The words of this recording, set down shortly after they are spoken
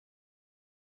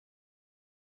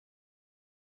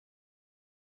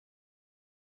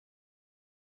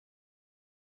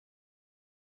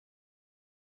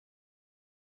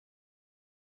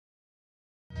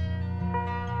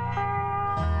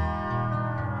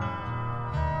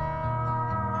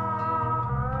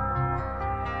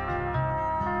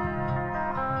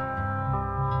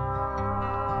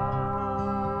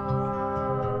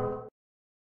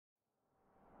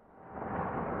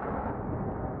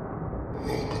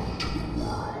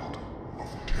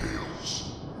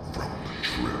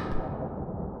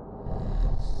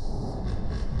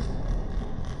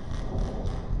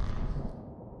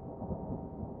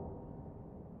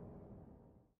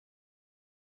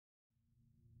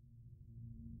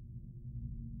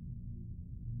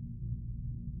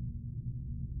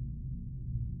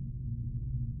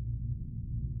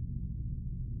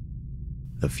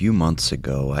A few months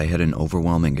ago, I had an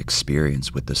overwhelming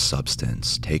experience with the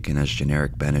substance, taken as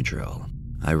generic Benadryl.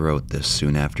 I wrote this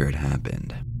soon after it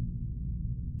happened.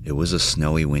 It was a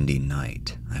snowy, windy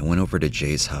night. I went over to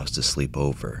Jay's house to sleep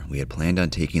over. We had planned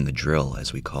on taking the drill,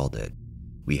 as we called it.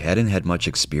 We hadn't had much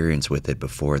experience with it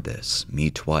before this, me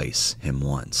twice, him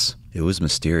once. It was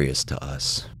mysterious to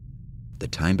us. The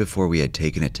time before we had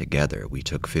taken it together, we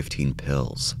took 15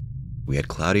 pills. We had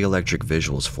cloudy electric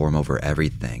visuals form over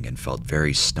everything and felt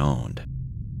very stoned.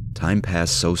 Time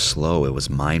passed so slow it was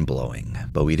mind-blowing,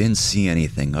 but we didn't see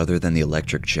anything other than the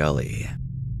electric jelly.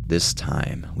 This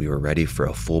time, we were ready for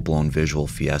a full-blown visual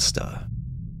fiesta.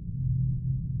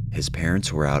 His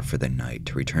parents were out for the night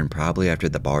to return probably after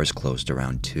the bars closed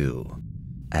around 2.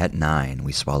 At 9,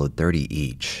 we swallowed 30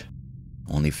 each.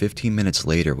 Only 15 minutes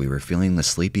later, we were feeling the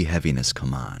sleepy heaviness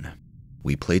come on.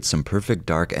 We played some Perfect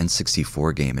Dark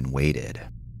N64 game and waited.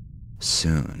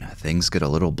 Soon, things get a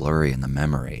little blurry in the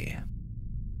memory.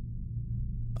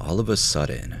 All of a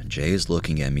sudden, Jay is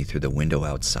looking at me through the window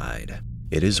outside.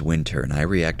 It is winter and I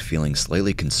react feeling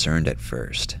slightly concerned at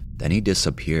first. Then he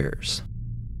disappears.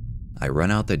 I run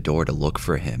out the door to look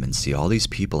for him and see all these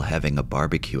people having a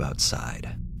barbecue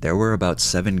outside. There were about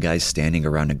 7 guys standing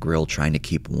around a grill trying to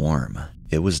keep warm.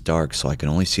 It was dark, so I could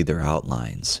only see their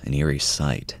outlines, an eerie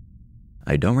sight.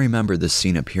 I don't remember this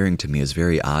scene appearing to me as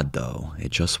very odd though,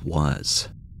 it just was.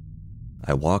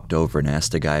 I walked over and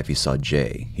asked the guy if he saw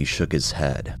Jay. He shook his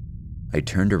head. I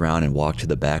turned around and walked to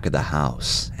the back of the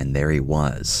house, and there he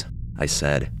was. I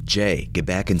said, "Jay, get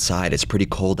back inside, it's pretty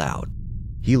cold out."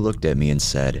 He looked at me and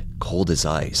said, "Cold as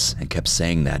ice," and kept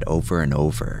saying that over and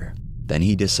over. Then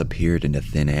he disappeared into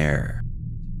thin air.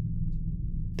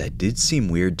 That did seem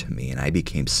weird to me and I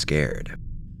became scared.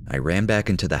 I ran back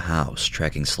into the house,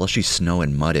 tracking slushy snow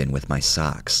and mud in with my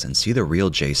socks, and see the real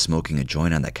Jay smoking a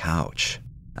joint on the couch.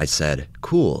 I said,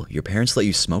 "Cool, your parents let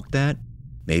you smoke that?"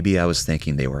 Maybe I was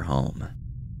thinking they were home.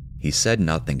 He said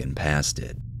nothing and passed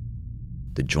it.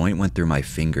 The joint went through my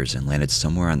fingers and landed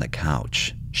somewhere on the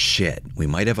couch. "Shit, we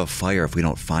might have a fire if we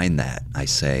don't find that," I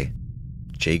say.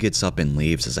 Jay gets up and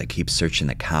leaves as I keep searching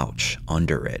the couch,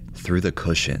 under it, through the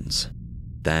cushions.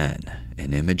 Then,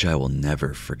 an image I will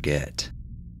never forget.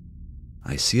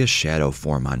 I see a shadow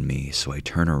form on me, so I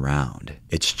turn around.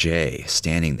 It's Jay,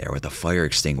 standing there with a fire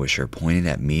extinguisher pointing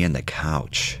at me and the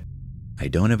couch. I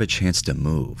don't have a chance to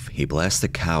move. He blasts the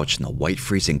couch and the white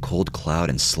freezing cold cloud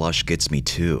and slush gets me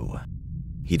too.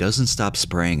 He doesn't stop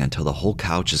spraying until the whole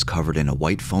couch is covered in a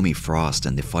white foamy frost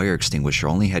and the fire extinguisher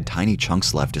only had tiny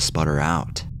chunks left to sputter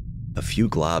out. A few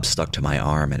globs stuck to my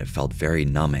arm and it felt very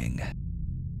numbing.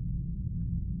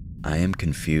 I am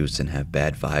confused and have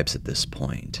bad vibes at this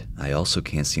point. I also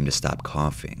can't seem to stop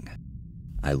coughing.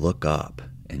 I look up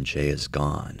and Jay is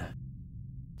gone.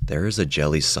 There is a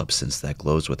jelly substance that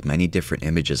glows with many different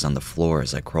images on the floor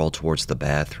as I crawl towards the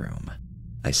bathroom.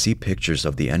 I see pictures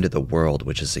of the end of the world,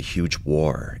 which is a huge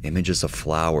war, images of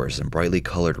flowers and brightly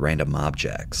colored random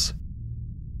objects.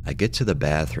 I get to the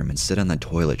bathroom and sit on the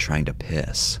toilet trying to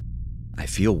piss. I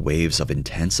feel waves of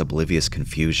intense oblivious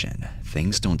confusion.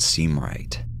 Things don't seem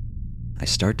right. I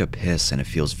start to piss and it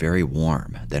feels very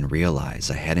warm, then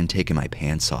realize I hadn't taken my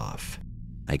pants off.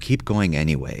 I keep going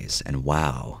anyways, and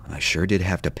wow, I sure did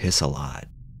have to piss a lot.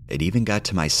 It even got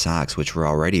to my socks, which were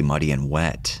already muddy and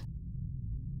wet.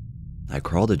 I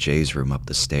crawled to Jay's room up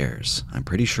the stairs. I'm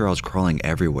pretty sure I was crawling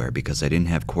everywhere because I didn't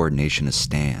have coordination to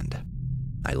stand.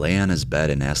 I lay on his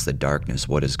bed and ask the darkness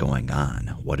what is going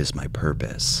on, what is my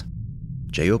purpose.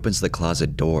 Jay opens the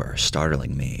closet door,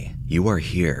 startling me. "You are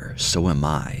here, so am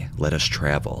I, let us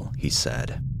travel," he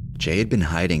said. Jay had been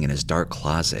hiding in his dark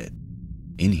closet.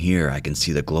 In here, I can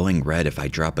see the glowing red if I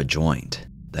drop a joint,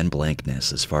 then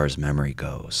blankness as far as memory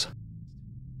goes.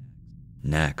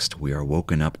 Next, we are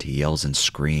woken up to yells and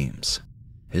screams.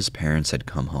 His parents had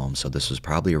come home, so this was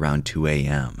probably around 2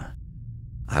 a.m.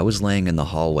 I was laying in the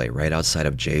hallway right outside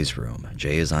of Jay's room.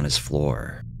 Jay is on his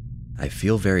floor. I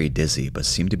feel very dizzy, but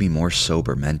seem to be more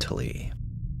sober mentally.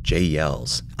 Jay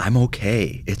yells, "I'm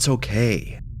okay, it's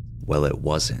okay." Well, it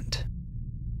wasn't.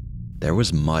 There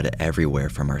was mud everywhere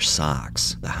from our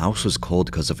socks. The house was cold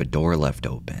because of a door left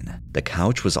open. The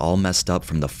couch was all messed up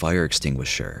from the fire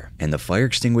extinguisher, and the fire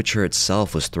extinguisher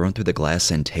itself was thrown through the glass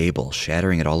end table,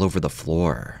 shattering it all over the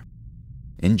floor.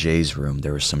 In Jay's room,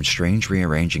 there was some strange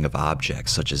rearranging of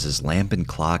objects, such as his lamp and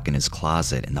clock in his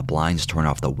closet and the blinds torn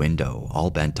off the window, all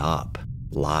bent up.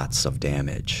 Lots of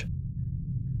damage.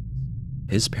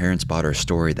 His parents bought our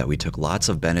story that we took lots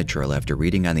of Benadryl after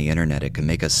reading on the internet it could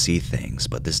make us see things,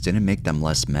 but this didn't make them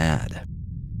less mad.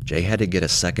 Jay had to get a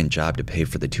second job to pay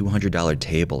for the $200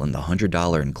 table and the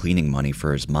 $100 in cleaning money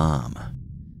for his mom.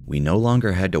 We no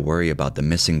longer had to worry about the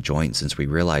missing joint since we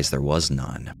realized there was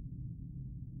none.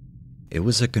 It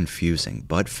was a confusing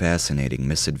but fascinating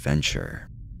misadventure.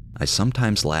 I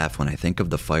sometimes laugh when I think of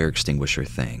the fire extinguisher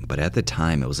thing, but at the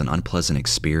time it was an unpleasant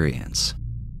experience.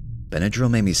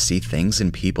 Benadryl made me see things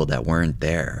and people that weren't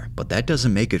there, but that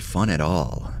doesn't make it fun at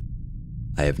all.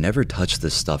 I have never touched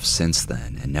this stuff since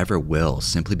then, and never will,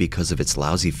 simply because of its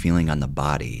lousy feeling on the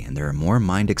body, and there are more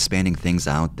mind-expanding things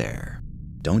out there.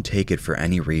 Don't take it for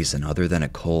any reason other than a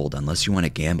cold unless you want to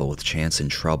gamble with chance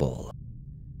and trouble.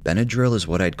 Benadryl is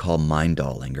what I'd call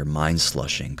mind-dulling or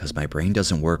mind-slushing because my brain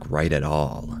doesn't work right at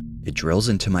all. It drills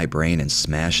into my brain and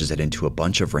smashes it into a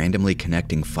bunch of randomly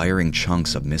connecting firing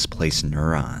chunks of misplaced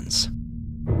neurons.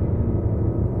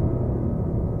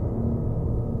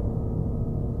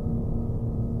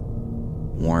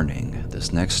 Warning,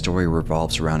 this next story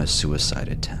revolves around a suicide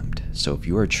attempt, so if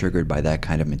you are triggered by that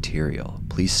kind of material,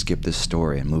 please skip this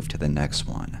story and move to the next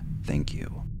one. Thank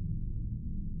you.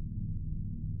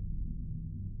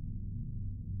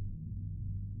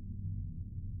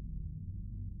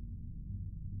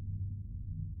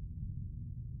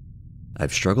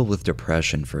 I've struggled with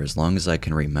depression for as long as I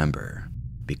can remember.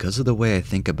 Because of the way I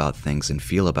think about things and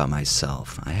feel about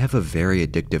myself, I have a very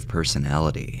addictive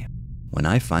personality. When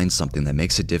I find something that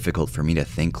makes it difficult for me to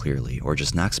think clearly or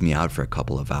just knocks me out for a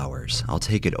couple of hours, I'll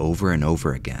take it over and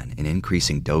over again in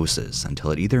increasing doses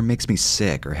until it either makes me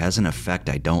sick or has an effect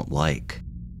I don't like.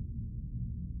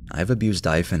 I've abused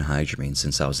diphenhydramine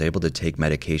since I was able to take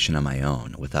medication on my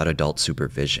own without adult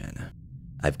supervision.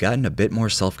 I've gotten a bit more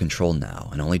self-control now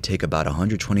and only take about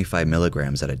 125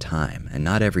 milligrams at a time, and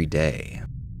not every day.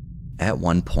 At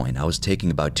one point, I was taking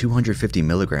about 250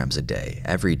 milligrams a day,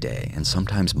 every day, and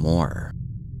sometimes more.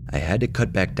 I had to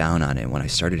cut back down on it when I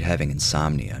started having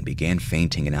insomnia and began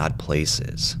fainting in odd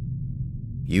places.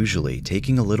 Usually,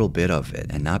 taking a little bit of it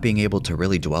and not being able to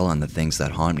really dwell on the things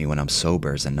that haunt me when I'm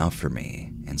sober is enough for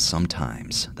me, and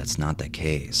sometimes that's not the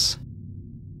case.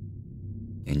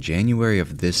 In January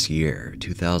of this year,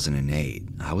 2008,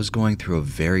 I was going through a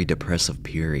very depressive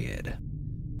period.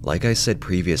 Like I said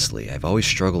previously, I've always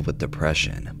struggled with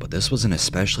depression, but this was an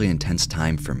especially intense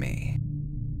time for me.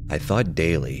 I thought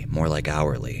daily, more like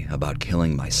hourly, about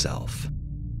killing myself.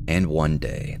 And one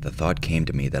day, the thought came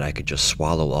to me that I could just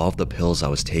swallow all of the pills I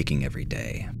was taking every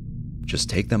day. Just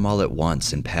take them all at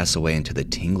once and pass away into the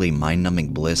tingly,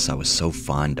 mind-numbing bliss I was so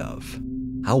fond of.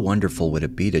 How wonderful would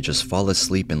it be to just fall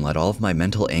asleep and let all of my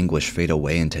mental anguish fade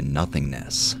away into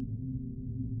nothingness?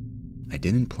 I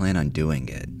didn't plan on doing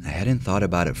it. I hadn't thought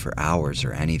about it for hours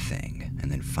or anything, and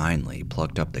then finally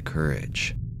plucked up the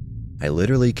courage. I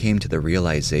literally came to the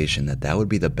realization that that would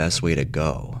be the best way to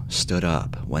go, stood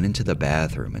up, went into the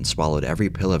bathroom, and swallowed every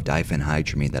pill of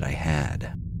diphenhydramine that I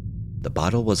had. The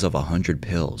bottle was of 100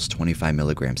 pills, 25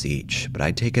 milligrams each, but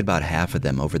I'd taken about half of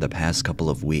them over the past couple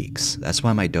of weeks. That's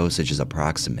why my dosage is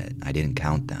approximate. I didn't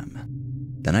count them.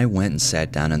 Then I went and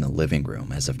sat down in the living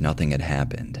room as if nothing had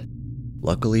happened.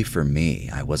 Luckily for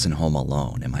me, I wasn't home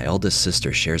alone, and my eldest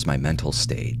sister shares my mental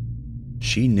state.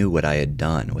 She knew what I had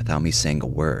done without me saying a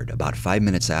word about 5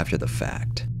 minutes after the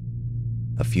fact.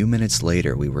 A few minutes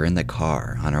later, we were in the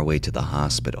car on our way to the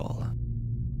hospital.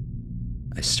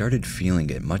 I started feeling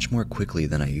it much more quickly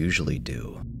than I usually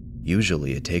do.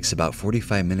 Usually it takes about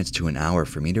 45 minutes to an hour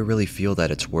for me to really feel that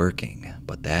it's working,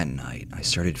 but that night I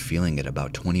started feeling it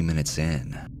about 20 minutes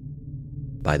in.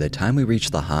 By the time we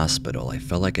reached the hospital, I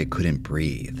felt like I couldn't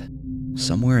breathe.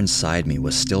 Somewhere inside me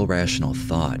was still rational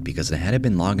thought because it hadn't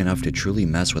been long enough to truly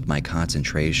mess with my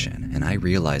concentration, and I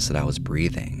realized that I was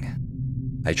breathing.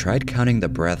 I tried counting the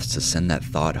breaths to send that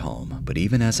thought home, but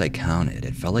even as I counted,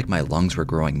 it felt like my lungs were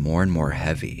growing more and more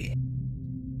heavy.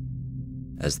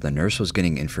 As the nurse was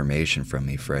getting information from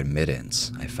me for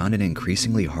admittance, I found it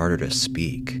increasingly harder to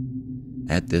speak.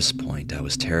 At this point, I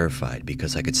was terrified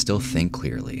because I could still think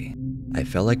clearly. I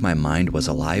felt like my mind was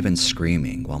alive and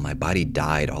screaming while my body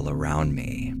died all around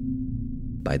me.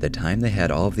 By the time they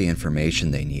had all of the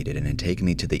information they needed and had taken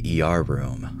me to the ER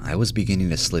room, I was beginning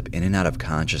to slip in and out of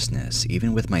consciousness,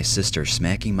 even with my sister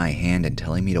smacking my hand and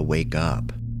telling me to wake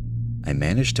up. I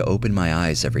managed to open my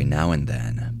eyes every now and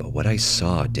then, but what I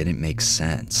saw didn't make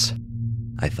sense.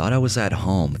 I thought I was at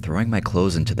home throwing my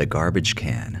clothes into the garbage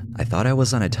can. I thought I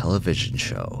was on a television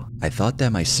show. I thought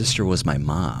that my sister was my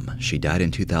mom. She died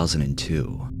in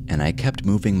 2002. And I kept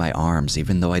moving my arms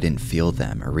even though I didn't feel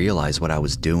them or realize what I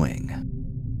was doing.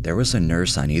 There was a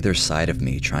nurse on either side of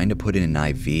me trying to put in an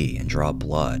IV and draw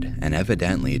blood, and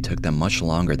evidently it took them much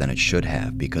longer than it should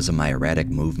have because of my erratic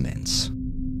movements.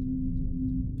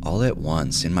 All at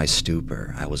once, in my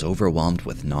stupor, I was overwhelmed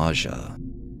with nausea.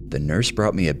 The nurse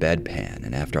brought me a bedpan,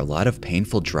 and after a lot of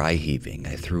painful dry heaving,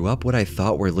 I threw up what I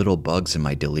thought were little bugs in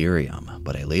my delirium,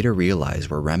 but I later realized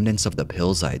were remnants of the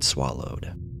pills I had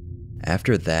swallowed.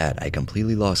 After that, I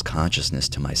completely lost consciousness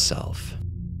to myself.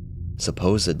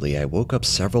 Supposedly, I woke up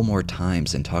several more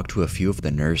times and talked to a few of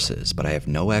the nurses, but I have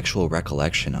no actual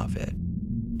recollection of it.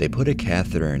 They put a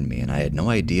catheter in me, and I had no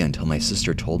idea until my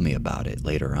sister told me about it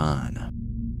later on.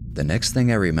 The next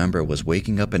thing I remember was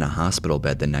waking up in a hospital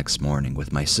bed the next morning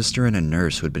with my sister and a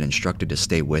nurse who had been instructed to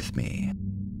stay with me.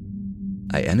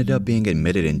 I ended up being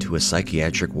admitted into a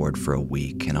psychiatric ward for a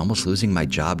week and almost losing my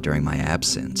job during my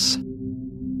absence.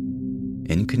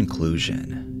 In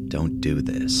conclusion, don't do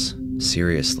this.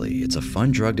 Seriously, it's a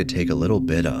fun drug to take a little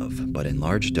bit of, but in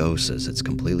large doses it's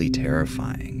completely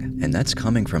terrifying. And that's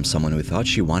coming from someone who thought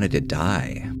she wanted to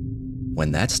die.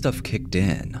 When that stuff kicked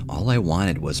in, all I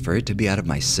wanted was for it to be out of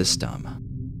my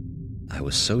system. I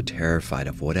was so terrified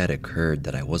of what had occurred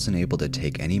that I wasn't able to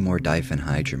take any more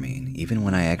diphenhydramine, even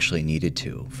when I actually needed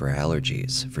to, for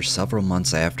allergies, for several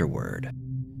months afterward.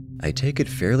 I take it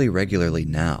fairly regularly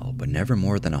now, but never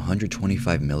more than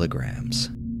 125 milligrams.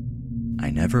 I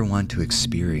never want to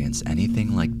experience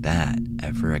anything like that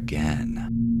ever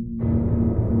again.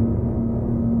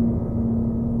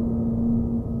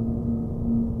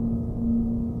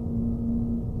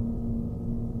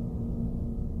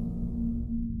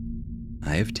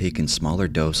 I have taken smaller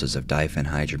doses of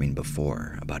diphenhydramine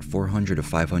before, about 400 to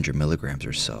 500 milligrams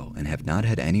or so, and have not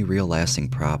had any real lasting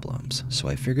problems, so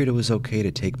I figured it was okay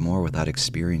to take more without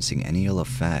experiencing any ill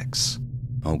effects.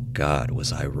 Oh God,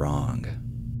 was I wrong.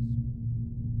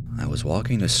 I was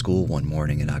walking to school one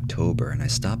morning in October and I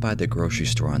stopped by the grocery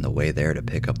store on the way there to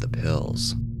pick up the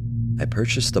pills. I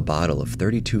purchased a bottle of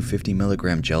 32 50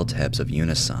 milligram gel tabs of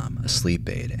Unisom, a sleep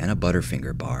aid, and a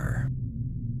Butterfinger bar.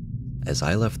 As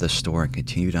I left the store and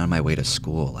continued on my way to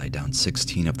school, I downed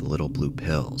 16 of the little blue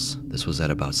pills. This was at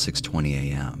about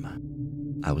 6:20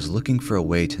 a.m. I was looking for a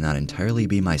way to not entirely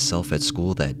be myself at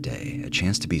school that day, a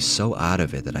chance to be so out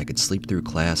of it that I could sleep through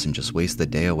class and just waste the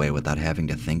day away without having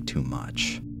to think too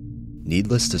much.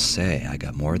 Needless to say, I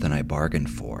got more than I bargained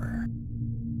for.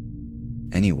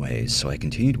 Anyways, so I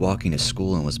continued walking to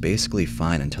school and was basically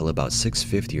fine until about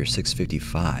 6:50 or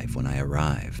 6:55 when I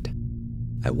arrived.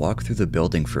 I walked through the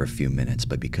building for a few minutes,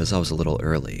 but because I was a little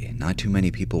early, not too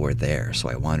many people were there, so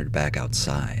I wandered back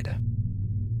outside.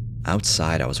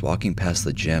 Outside, I was walking past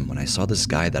the gym when I saw this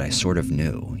guy that I sort of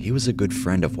knew. He was a good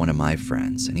friend of one of my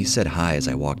friends, and he said hi as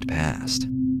I walked past.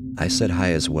 I said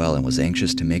hi as well and was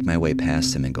anxious to make my way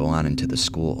past him and go on into the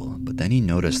school, but then he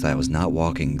noticed that I was not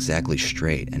walking exactly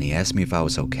straight and he asked me if I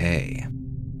was okay.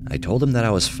 I told him that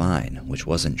I was fine, which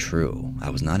wasn't true. I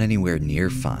was not anywhere near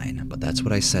fine, but that's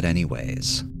what I said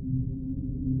anyways.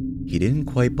 He didn't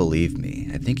quite believe me.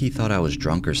 I think he thought I was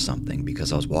drunk or something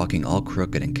because I was walking all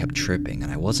crooked and kept tripping,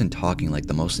 and I wasn't talking like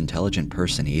the most intelligent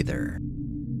person either.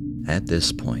 At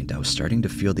this point, I was starting to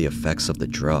feel the effects of the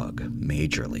drug,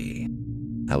 majorly.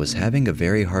 I was having a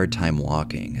very hard time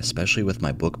walking, especially with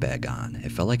my book bag on.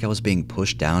 It felt like I was being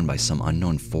pushed down by some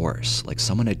unknown force, like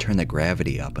someone had turned the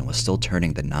gravity up and was still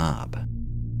turning the knob.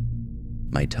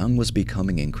 My tongue was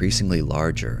becoming increasingly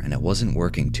larger and it wasn't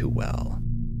working too well.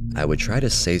 I would try to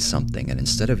say something and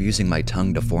instead of using my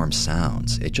tongue to form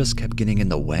sounds, it just kept getting in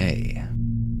the way.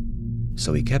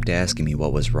 So he kept asking me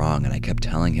what was wrong and I kept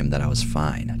telling him that I was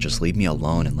fine, just leave me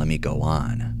alone and let me go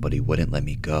on, but he wouldn't let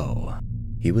me go.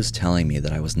 He was telling me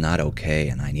that I was not okay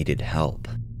and I needed help.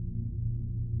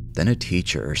 Then a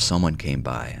teacher or someone came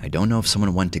by. I don't know if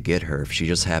someone went to get her, if she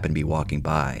just happened to be walking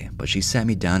by, but she sat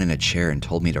me down in a chair and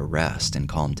told me to rest and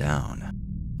calm down.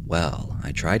 Well,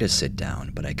 I tried to sit down,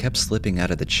 but I kept slipping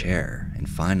out of the chair, and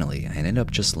finally I ended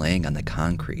up just laying on the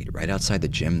concrete right outside the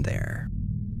gym there.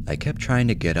 I kept trying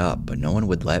to get up, but no one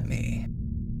would let me.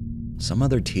 Some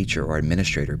other teacher or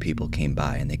administrator people came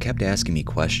by and they kept asking me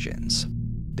questions.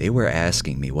 They were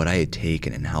asking me what I had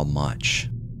taken and how much.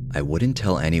 I wouldn't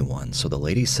tell anyone, so the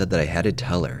lady said that I had to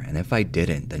tell her, and if I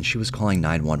didn't, then she was calling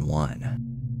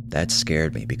 911. That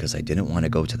scared me because I didn't want to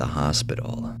go to the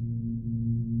hospital.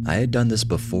 I had done this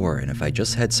before, and if I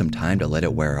just had some time to let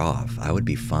it wear off, I would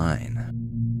be fine.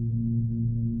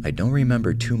 I don't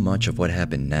remember too much of what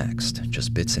happened next,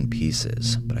 just bits and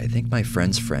pieces, but I think my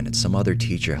friend's friend and some other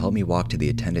teacher helped me walk to the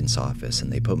attendance office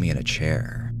and they put me in a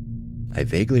chair. I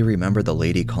vaguely remember the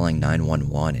lady calling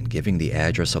 911 and giving the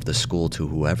address of the school to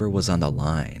whoever was on the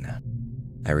line.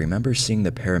 I remember seeing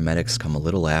the paramedics come a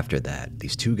little after that.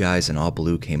 These two guys in all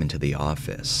blue came into the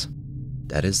office.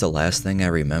 That is the last thing I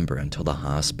remember until the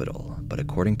hospital, but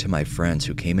according to my friends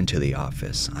who came into the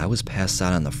office, I was passed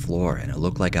out on the floor and it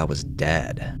looked like I was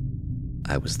dead.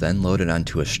 I was then loaded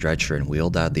onto a stretcher and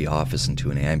wheeled out of the office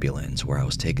into an ambulance where I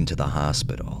was taken to the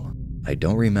hospital. I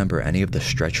don't remember any of the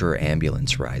stretcher or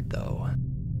ambulance ride though.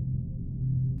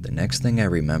 The next thing I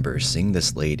remember is seeing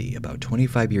this lady, about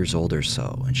 25 years old or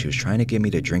so, and she was trying to get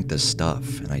me to drink this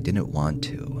stuff, and I didn't want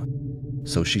to.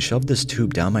 So she shoved this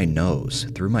tube down my nose,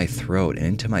 through my throat, and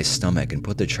into my stomach and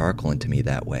put the charcoal into me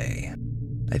that way.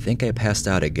 I think I passed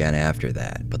out again after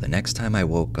that, but the next time I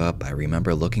woke up, I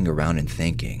remember looking around and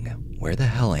thinking, where the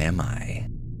hell am I?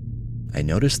 I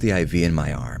noticed the IV in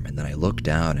my arm, and then I looked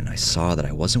down and I saw that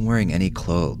I wasn't wearing any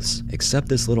clothes, except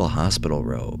this little hospital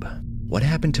robe. What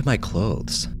happened to my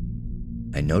clothes?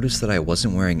 I noticed that I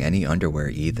wasn't wearing any underwear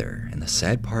either, and the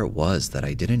sad part was that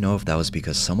I didn't know if that was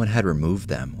because someone had removed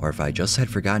them or if I just had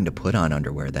forgotten to put on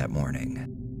underwear that morning.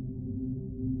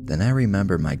 Then I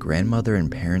remember my grandmother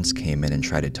and parents came in and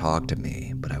tried to talk to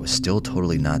me, but I was still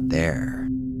totally not there.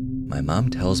 My mom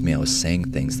tells me I was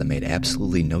saying things that made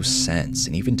absolutely no sense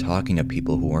and even talking to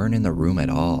people who weren't in the room at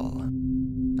all.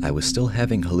 I was still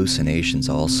having hallucinations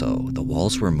also, the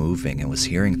walls were moving and was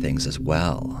hearing things as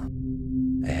well.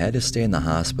 I had to stay in the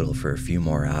hospital for a few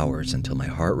more hours until my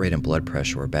heart rate and blood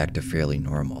pressure were back to fairly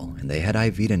normal, and they had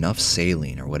IV'd enough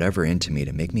saline or whatever into me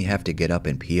to make me have to get up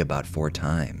and pee about 4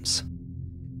 times.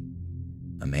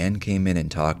 A man came in and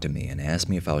talked to me and asked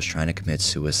me if I was trying to commit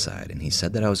suicide, and he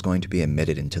said that I was going to be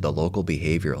admitted into the local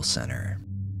behavioral center.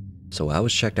 So I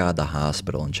was checked out of the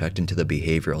hospital and checked into the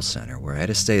behavioral center where I had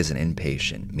to stay as an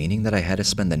inpatient, meaning that I had to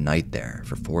spend the night there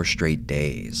for 4 straight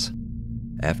days.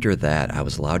 After that, I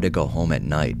was allowed to go home at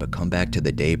night but come back to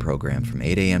the day program from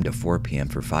 8 a.m. to 4 p.m.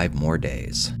 for 5 more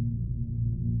days.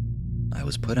 I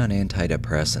was put on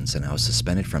antidepressants and I was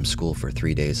suspended from school for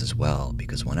 3 days as well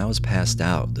because when I was passed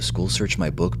out, the school searched my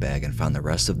book bag and found the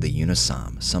rest of the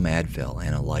Unisom, some Advil,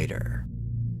 and a lighter.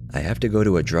 I have to go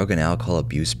to a drug and alcohol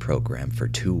abuse program for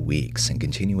 2 weeks and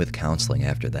continue with counseling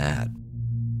after that.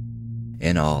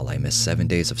 In all, I missed 7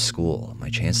 days of school, my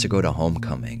chance to go to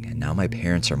homecoming, and now my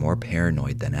parents are more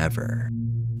paranoid than ever.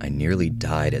 I nearly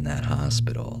died in that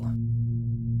hospital.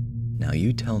 Now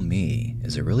you tell me,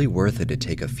 is it really worth it to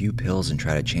take a few pills and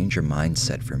try to change your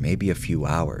mindset for maybe a few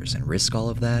hours and risk all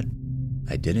of that?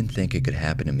 I didn't think it could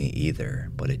happen to me either,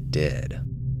 but it did.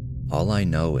 All I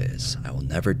know is I will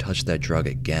never touch that drug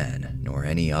again, nor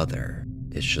any other.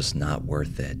 It's just not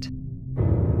worth it.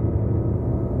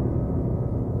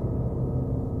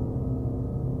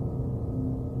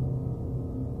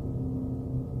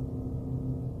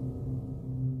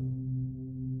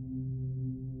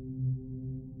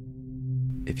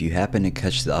 If you happen to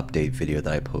catch the update video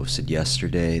that I posted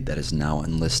yesterday that is now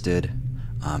unlisted,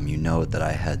 you know that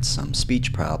I had some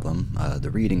speech problem, the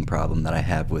reading problem that I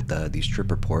have with these trip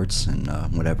reports and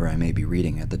whatever I may be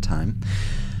reading at the time.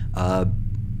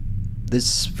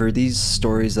 For these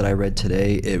stories that I read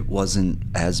today, it wasn't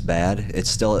as bad.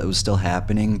 It was still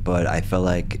happening, but I felt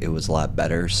like it was a lot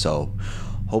better. So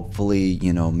hopefully,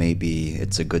 maybe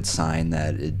it's a good sign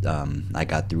that I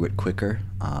got through it quicker.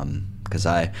 Because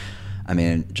I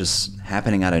mean, just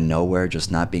happening out of nowhere,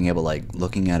 just not being able,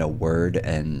 looking at a word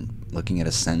and looking at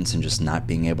a sentence and just not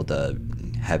being able to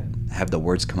have the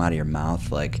words come out of your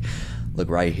mouth. Look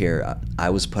right here, I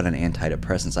was put on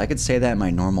antidepressants. I could say that in my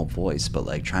normal voice,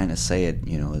 but trying to say it,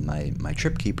 in my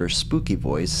Trip Keeper spooky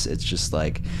voice, it's just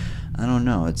I don't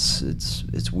know,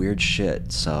 it's weird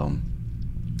shit. So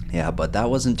yeah, but that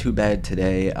wasn't too bad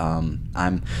today.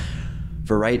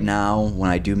 For right now, when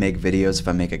I do make videos, if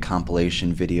I make a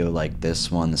compilation video like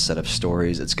this one, the set of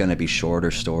stories, it's going to be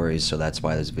shorter stories, so that's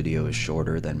why this video is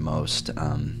shorter than most.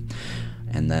 And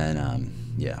then,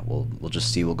 yeah, we'll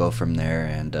just see. We'll go from there,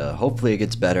 and hopefully it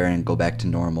gets better and go back to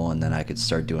normal, and then I could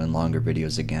start doing longer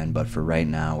videos again. But for right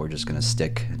now, we're just going to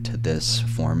stick to this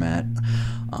format.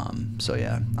 So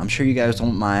yeah, I'm sure you guys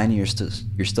won't mind. You're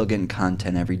still getting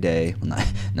content every day. Well,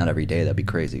 not every day, that'd be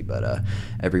crazy, but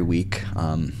every week.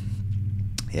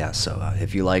 Yeah, so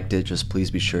if you liked it, just please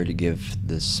be sure to give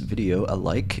this video a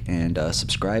like and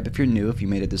subscribe if you're new, if you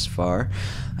made it this far.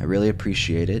 I really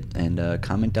appreciate it, and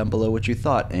comment down below what you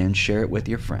thought and share it with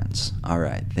your friends.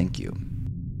 Alright, thank you.